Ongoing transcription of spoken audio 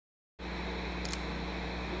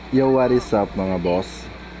Yo, what is up mga boss?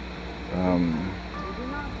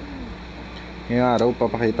 Ngayong araw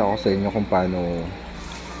papakita ko sa inyo kung paano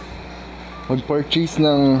mag-purchase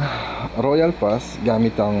ng Royal Pass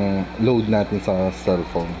gamit ang load natin sa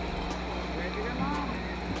cellphone.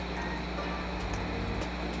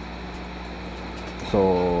 So,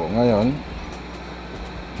 ngayon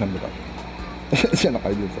siya na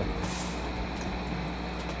kayo dun sa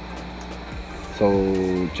so,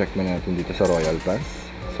 check mo natin dito sa Royal Pass.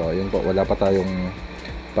 So, ayun po, wala pa tayong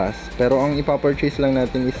pass. Pero ang ipapurchase lang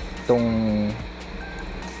natin is itong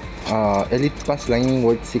Elite Pass lang, yung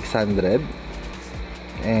worth 600.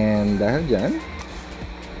 And dahil dyan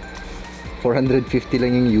 450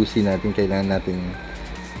 lang yung UC natin. Kailangan natin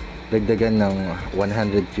dagdagan ng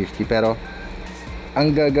 150. Pero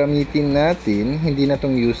ang gagamitin natin, hindi na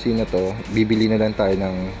tong UC na to. Bibili na lang tayo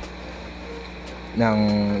ng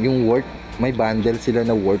yung worth. May bundle sila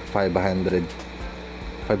na worth 500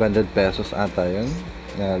 pesos ata yun.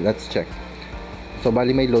 Let's check. So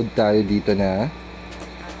bali may load tayo dito na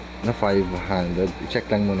 500. I-check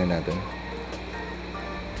lang muna natin.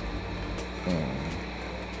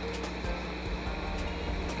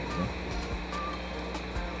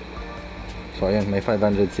 So ayan, may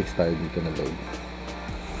 506 tayo dito na load.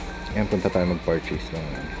 Ayan, punta tayo mag-purchase ng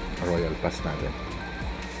Royal Pass natin.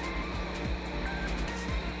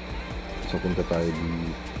 So punta tayo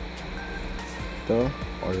dito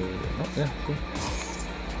or yeah,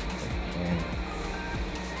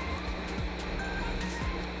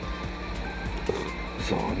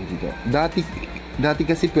 so dito. Dati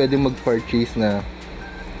kasi pwede mag-purchase na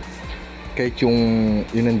kahit yung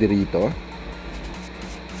nandirito,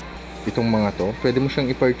 itong mga to, pwede mo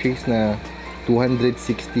siyang i-purchase na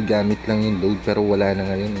 260 gamit lang yung load, pero wala na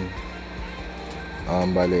ngayon eh.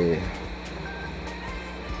 Bale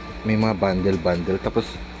may mga bundle tapos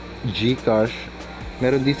GCash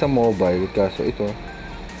meron din sa mobile, kaso ito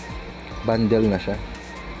bundle na siya,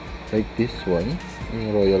 like this one,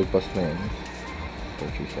 yung Royal Pass na yan.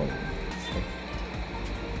 Purchase one.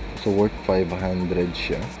 So worth 500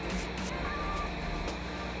 siya.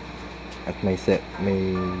 At may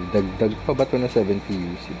dagdag pa ba ito na 70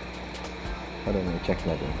 UC? Para na check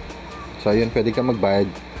natin. So ayun, pwede ka magbayad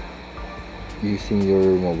using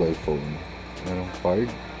your mobile phone. Merong card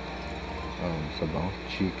sa bank,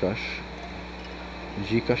 GCash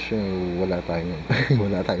wala tayong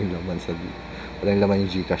wala tayong laman sa walang laman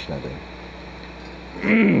yung GCash natin.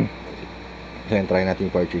 So try natin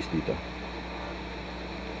purchase dito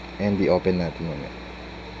and i-open natin muna.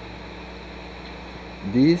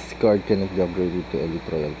 This card cannot be upgraded to Elite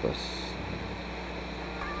Royal Pass.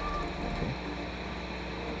 Okay.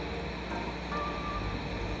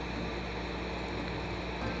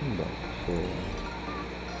 So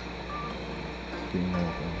tingnan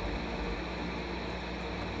ko.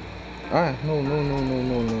 No.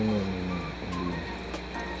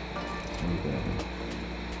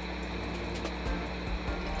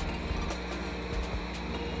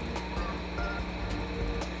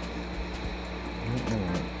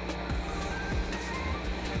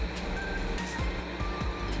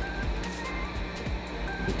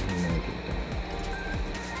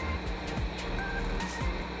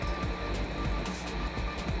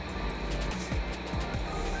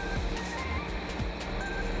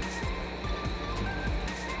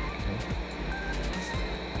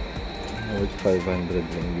 Worth 500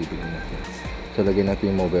 lang bibili natin. So lagyan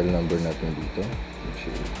natin yung mobile number natin dito, which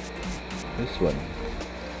is this one.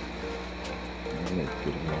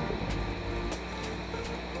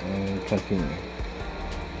 And continue.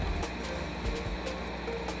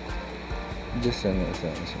 Just send it.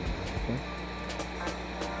 Okay.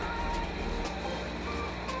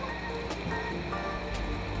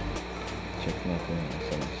 Check natin yung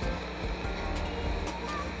SMS na.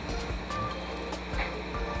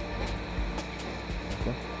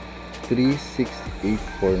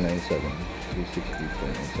 368497.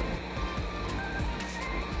 368497.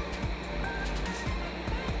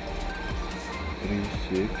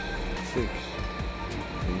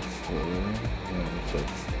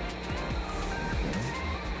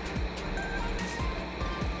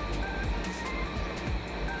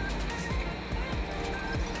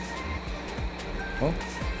 Oh,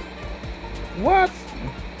 what?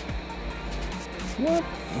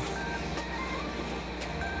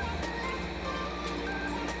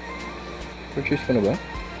 Purchase ka na ba?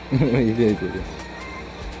 Hindi.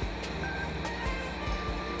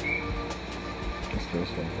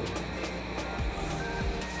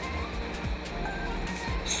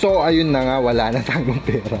 So ayun na nga, wala na tayong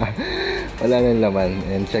pera. Wala nang laman.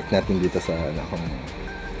 And check natin dito sa kung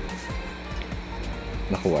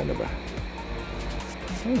nakuha na ba.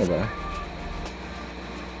 Ano ba?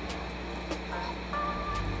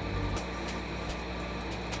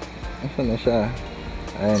 Asan na siya?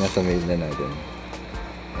 Ay, nasa mail na natin.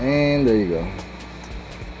 And there you go.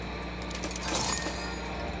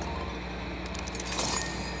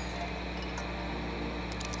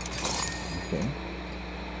 Okay.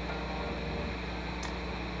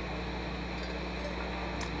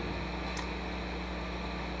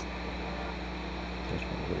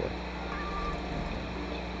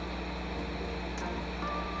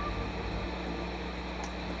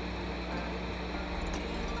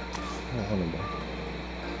 Ano ba?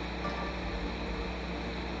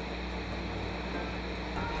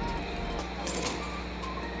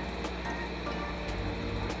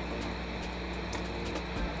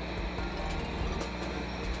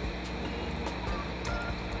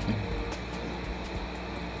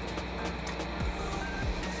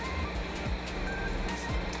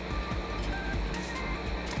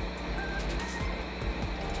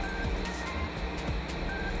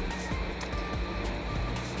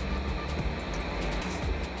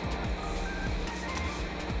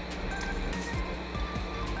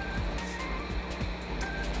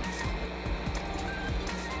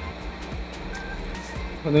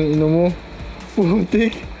 Anong ino mo?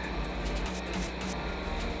 Putik!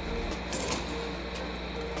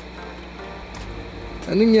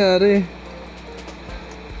 Anong nangyari?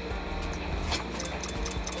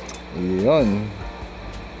 Iyon.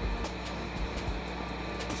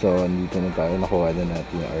 So, andito na tayo. Nakuha na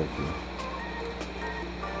natin yung RP.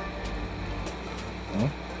 Huh?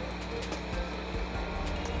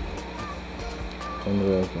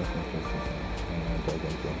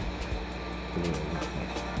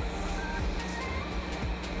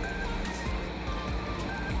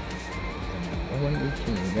 One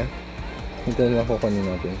 18 nga. Hintayin lang kukunin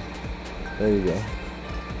natin. There you go.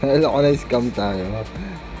 Alam ko na scam tayo.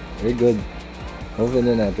 Very good. Open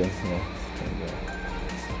na natin. Yeah.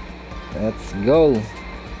 Let's go.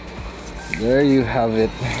 There you have it.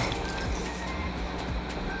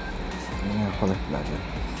 Collect natin.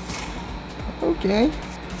 Okay.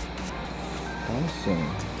 Awesome.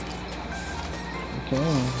 Okay.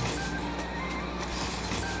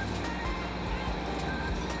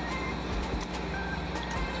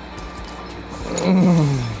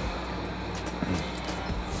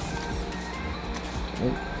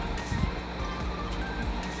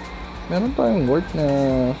 Meron tayong worth na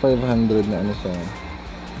 500 na ano sa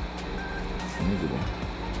ano dito.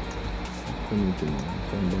 Kumito mo.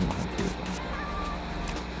 Saan ba makakita?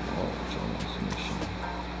 Oh, check na submission.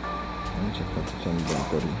 Ano check natin sa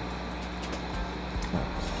inventory.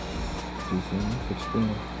 Season 16.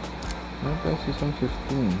 Meron tayo season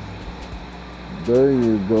 15. There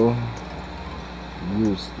you go.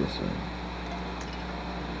 Use this one.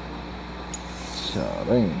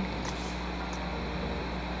 Sharing.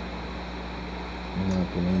 Ano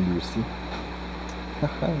po na yung Lucy?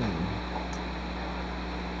 Haha.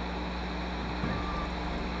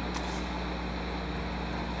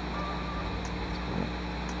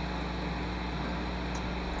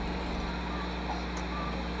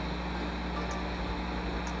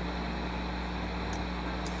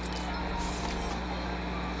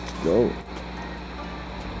 Go.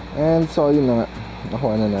 And so yun na nga,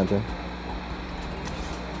 nakuha na natin.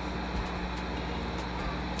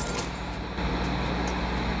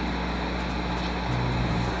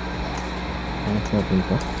 Hanap natin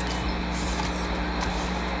ito.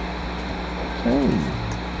 Okay.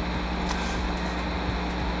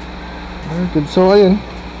 Very good. So ayun,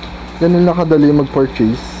 ganun na kadali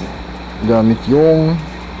mag-purchase gamit yung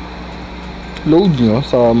load nyo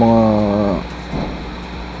sa mga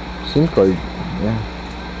SIM card. Yeah.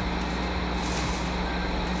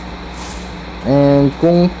 And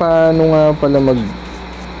kung paano nga pala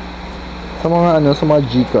sa mga ano, sa mga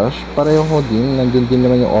GCash, pareho ko din, nandun din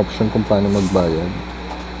naman yung option kung paano magbayad.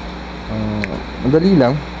 Madali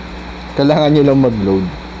lang. Kailangan nyo lang mag-load.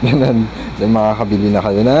 Ganun. Then makakabili na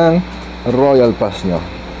kayo ng Royal Pass nyo.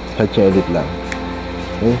 Sa Chelit lang.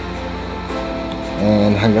 Okay?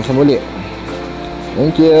 And hanggang sa muli.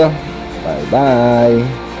 Thank you.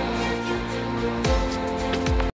 Bye-bye.